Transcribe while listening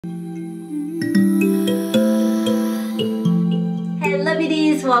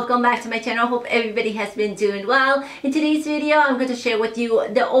welcome back to my channel. Hope everybody has been doing well. In today's video, I'm going to share with you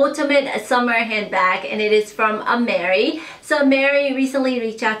the ultimate summer handbag, and it is from Amerii. So Amerii recently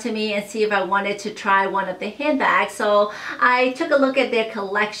reached out to me and see if I wanted to try one of the handbags. So I took a look at their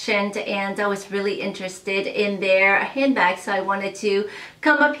collection and I was really interested in their handbags. So I wanted to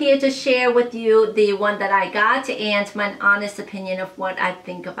come up here to share with you the one that I got and my honest opinion of what I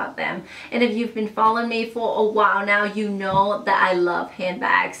think about them. And if you've been following me for a while now, you know that I love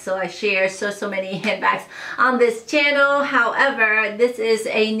handbags. So I share so many handbags on this channel. However, this is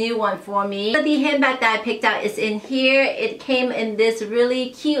a new one for me. The handbag that I picked out is in here. It came in this really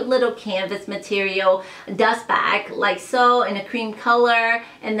cute little canvas material dust bag, like so, in a cream color,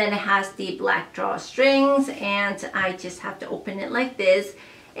 and then it has the black drawstrings, and I just have to open it like this.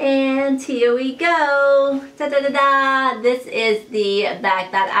 And here we go. Da-da-da-da. This is the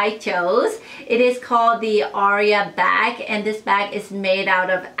bag that I chose. It is called the Aria bag, and this bag is made out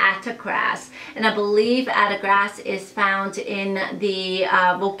of atta grass. And I believe atta grass is found in the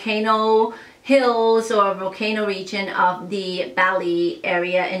volcano hills or volcano region of the Bali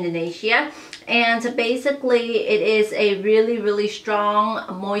area, Indonesia. And basically it is a really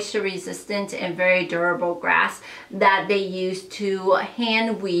strong, moisture resistant and very durable grass that they use to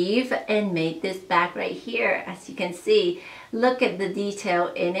hand weave and make this bag right here. As you can see, look at the detail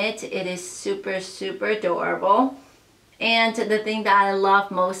in it. It is super adorable. And the thing that I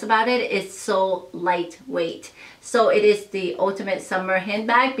love most about it is so lightweight. So it is the ultimate summer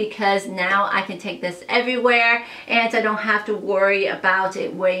handbag because now I can take this everywhere and I don't have to worry about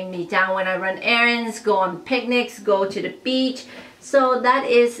it weighing me down when I run errands, go on picnics, go to the beach. So that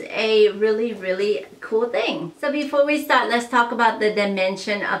is a really cool thing. So before we start, let's talk about the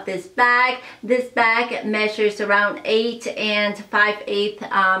dimension of this bag. This bag measures around 8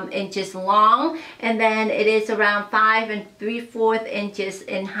 5/8 inches long, and then it is around 5 3/4 inches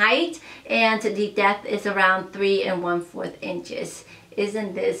in height, and the depth is around 3 1/4 inches.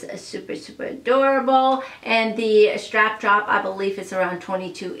 Isn't this super adorable? And the strap drop, I believe, is around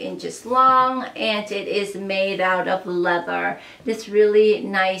 22 inches long, and it is made out of leather. This really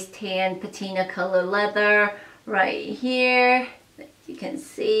nice tan patina color leather right here that you can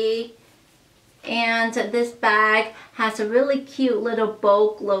see. And this bag has a really cute little bow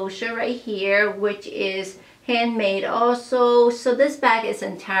closure right here, which is handmade also. So this bag is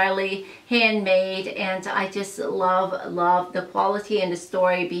entirely handmade, and I just love the quality and the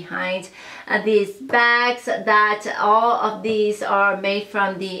story behind these bags, that all of these are made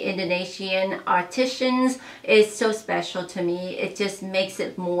from the Indonesian artisans. Is so special to me. It just makes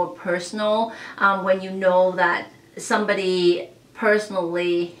it more personal when you know that somebody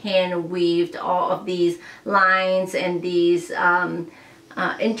personally hand weaved all of these lines and these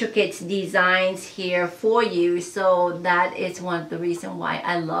intricate designs here for you. So that is one of the reasons why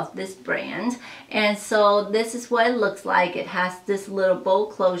I love this brand. And so this is what it looks like. It has this little bow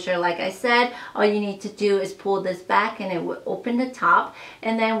closure. Like I said, all you need to do is pull this back and it will open the top.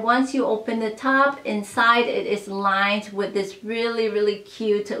 And then once you open the top, inside it is lined with this really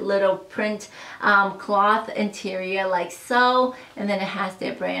cute little print cloth interior, like so. And then it has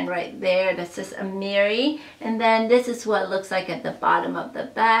their brand right there that says Amerii. And then this is what it looks like at the bottom of the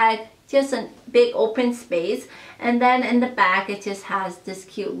bag. Just a big open space, and then in the back it just has this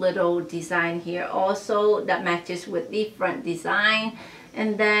cute little design here also that matches with the front design.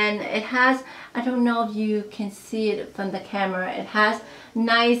 And then it has, I don't know if you can see it from the camera, it has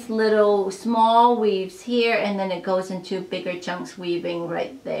nice little small weaves here, and then it goes into bigger chunks weaving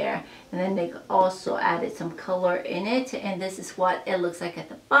right there. And then they also added some color in it, and this is what it looks like at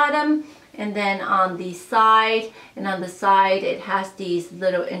the bottom. And then on the side, it has these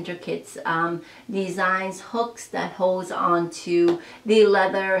little intricate designs, hooks that holds onto the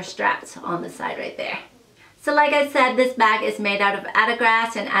leather straps on the side right there. So like I said, this bag is made out of atta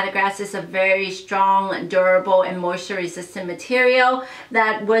grass, and atta grass is a very strong, durable, and moisture resistant material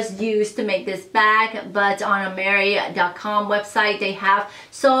that was used to make this bag. But on Amerii.com website, they have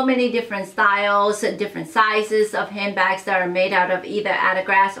so many different styles, different sizes of handbags that are made out of either atta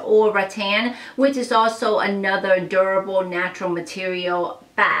grass or rattan, which is also another durable, natural material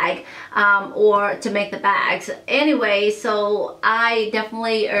bag, or to make the bags. Anyway, so I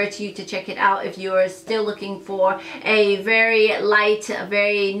definitely urge you to check it out if you're still looking for a very light,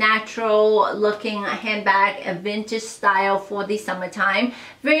 very natural looking handbag, a vintage style for the summertime.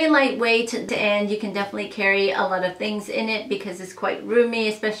 Very lightweight, and you can definitely carry a lot of things in it because it's quite roomy,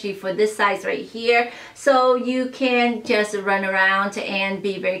 especially for this size right here. So you can just run around and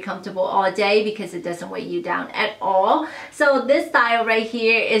be very comfortable all day because it doesn't weigh you down at all. So this style right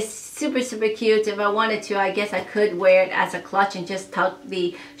here is super cute. If I wanted to, I guess I could wear it as a clutch and just tuck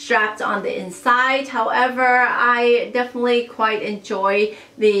the straps on the inside. However, I definitely quite enjoy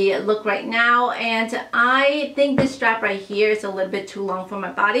the look right now, and I think this strap right here is a little bit too long for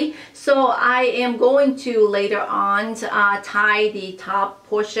my body, so I am going to later on tie the top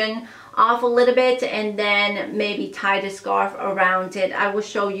portion off a little bit and then maybe tie the scarf around it. I will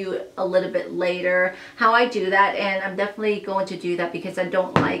show you a little bit later how I do that, and I'm definitely going to do that because I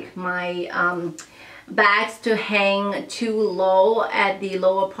don't like my bags to hang too low at the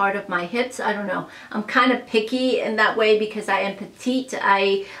lower part of my hips. I don't know, I'm kind of picky in that way because I am petite.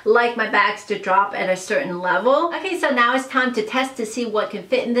 I like my bags to drop at a certain level. Okay, so now it's time to test to see what can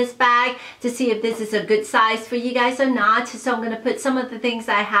fit in this bag, to see if this is a good size for you guys or not. So I'm going to put some of the things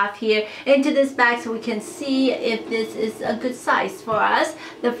I have here into this bag so we can see if this is a good size for us.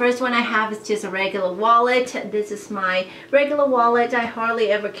 The first one I have is just a regular wallet. This is my regular wallet. I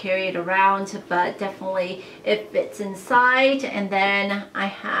hardly ever carry it around, but definitely it fits inside. And then I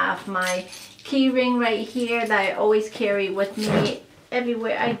have my key ring right here that I always carry with me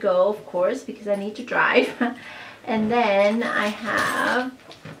everywhere I go, of course, because I need to drive. And then I have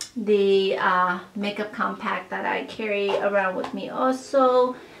the makeup compact that I carry around with me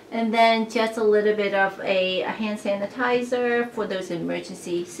also. And then just a little bit of a hand sanitizer for those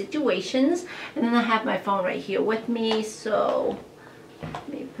emergency situations. And then I have my phone right here with me, so let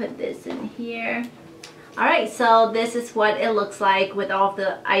me put this in here. Alright, so this is what it looks like with all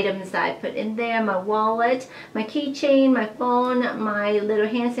the items that I put in there. My wallet, my keychain, my phone, my little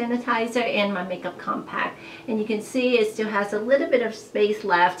hand sanitizer, and my makeup compact. And you can see it still has a little bit of space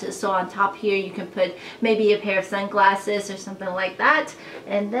left. So on top here you can put maybe a pair of sunglasses or something like that.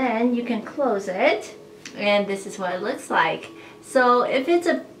 And then you can close it. And this is what it looks like. So if it's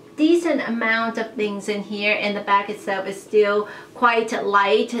a decent amount of things in here, and the bag itself is still quite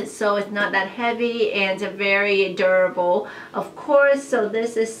light, so it's not that heavy and very durable, of course. So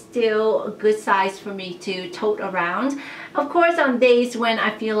this is still a good size for me to tote around. Of course, on days when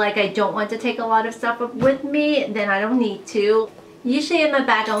I feel like I don't want to take a lot of stuff with me, then I don't need to. Usually in my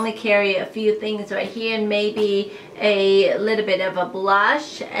bag I only carry a few things right here, and maybe a little bit of a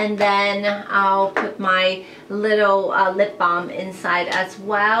blush, and then I'll put my little lip balm inside as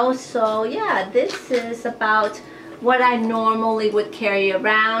well. So yeah, this is about what I normally would carry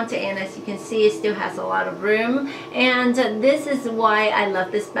around, and as you can see it still has a lot of room. And this is why I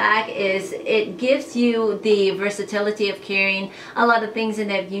love this bag, is it gives you the versatility of carrying a lot of things in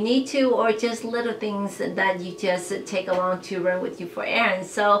there if you need to, or just little things that you just take along to run with you for errands.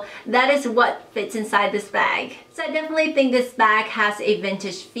 So that is what fits inside this bag. So I definitely think this bag has a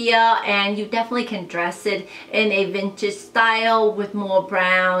vintage feel, and you definitely can dress it in a vintage style with more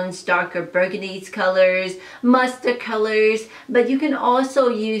browns, darker burgundy colors, mustard colors, but you can also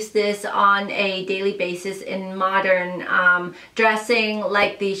use this on a daily basis in modern dressing,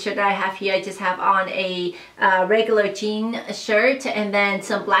 like the shirt I have here. I just have on a regular jean shirt, and then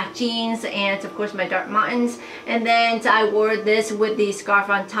some black jeans, and of course my dark mountains. And then I wore this with the scarf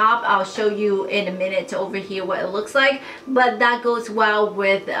on top. I'll show you in a minute over here what it looks like, but that goes well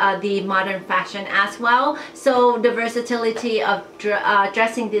with the modern fashion as well. So the versatility of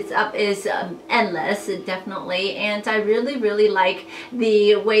dressing this up is endless, definitely, and I really like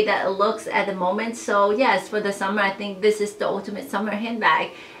the way that it looks at the moment. So yes, for the summer I think this is the ultimate summer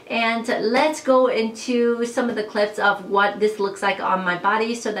handbag. And let's go into some of the clips of what this looks like on my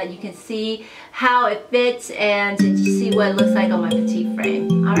body so that you can see how it fits and see what it looks like on my petite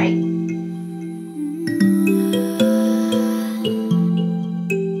frame. Alright.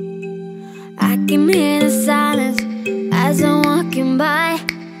 I can hear the silence as I'm walking by.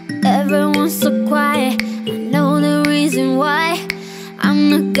 Everyone's so quiet, I know the reason why. I'm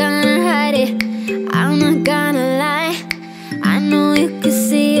not gonna hide it, I'm not gonna lie. I know you can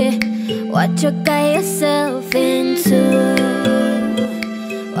see it, what you got yourself into.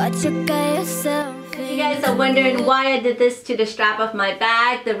 What you got yourself into. You guys are wondering why I did this to the strap of my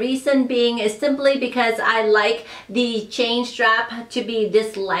bag. The reason being is simply because I like the chain strap to be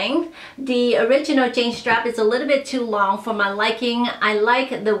this length. The original chain strap is a little bit too long for my liking. I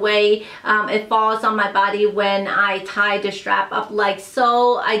like the way it falls on my body when I tie the strap up like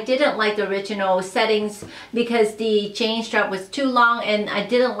so. I didn't like the original settings because the chain strap was too long, and I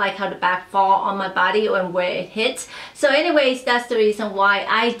didn't like how the back fall on my body and where it hits. So anyways, that's the reason why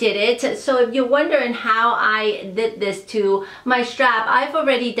I did it. So if you're wondering how I did this to my strap, I've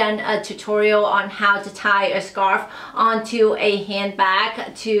already done a tutorial on how to tie a scarf onto a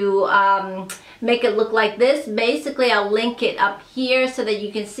handbag to make it look like this. Basically, I'll link it up here so that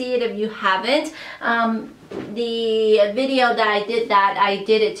you can see it if you haven't. the video that I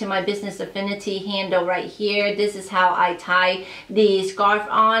did it to my business affinity handle right here. This is how I tie the scarf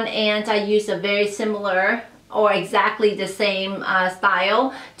on, and I use a very similar or exactly the same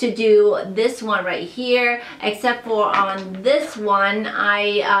style to do this one right here, except for on this one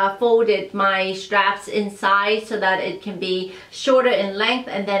I folded my straps inside so that it can be shorter in length,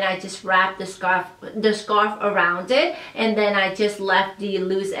 and then I just wrapped the scarf around it, and then I just left the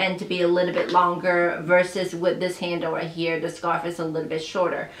loose end to be a little bit longer, versus with this handle right here, the scarf is a little bit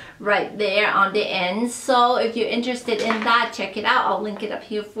shorter right there on the end. So if you're interested in that, check it out. I'll link it up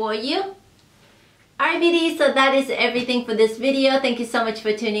here for you. Alright beauties, so that is everything for this video. Thank you so much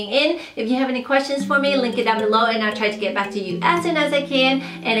for tuning in. If you have any questions for me, link it down below and I'll try to get back to you as soon as I can.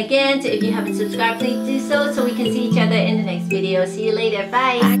 And again, if you haven't subscribed, please do so we can see each other in the next video. See you later.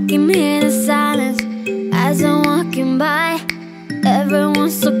 Bye. I can hear the silence as I'm walking by.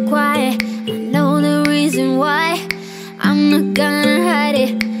 Everyone's so quiet, I know the reason why. I'm not gonna hide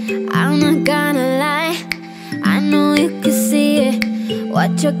it, I'm not gonna lie. I know you can see it,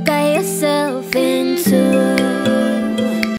 watch you guide yourself.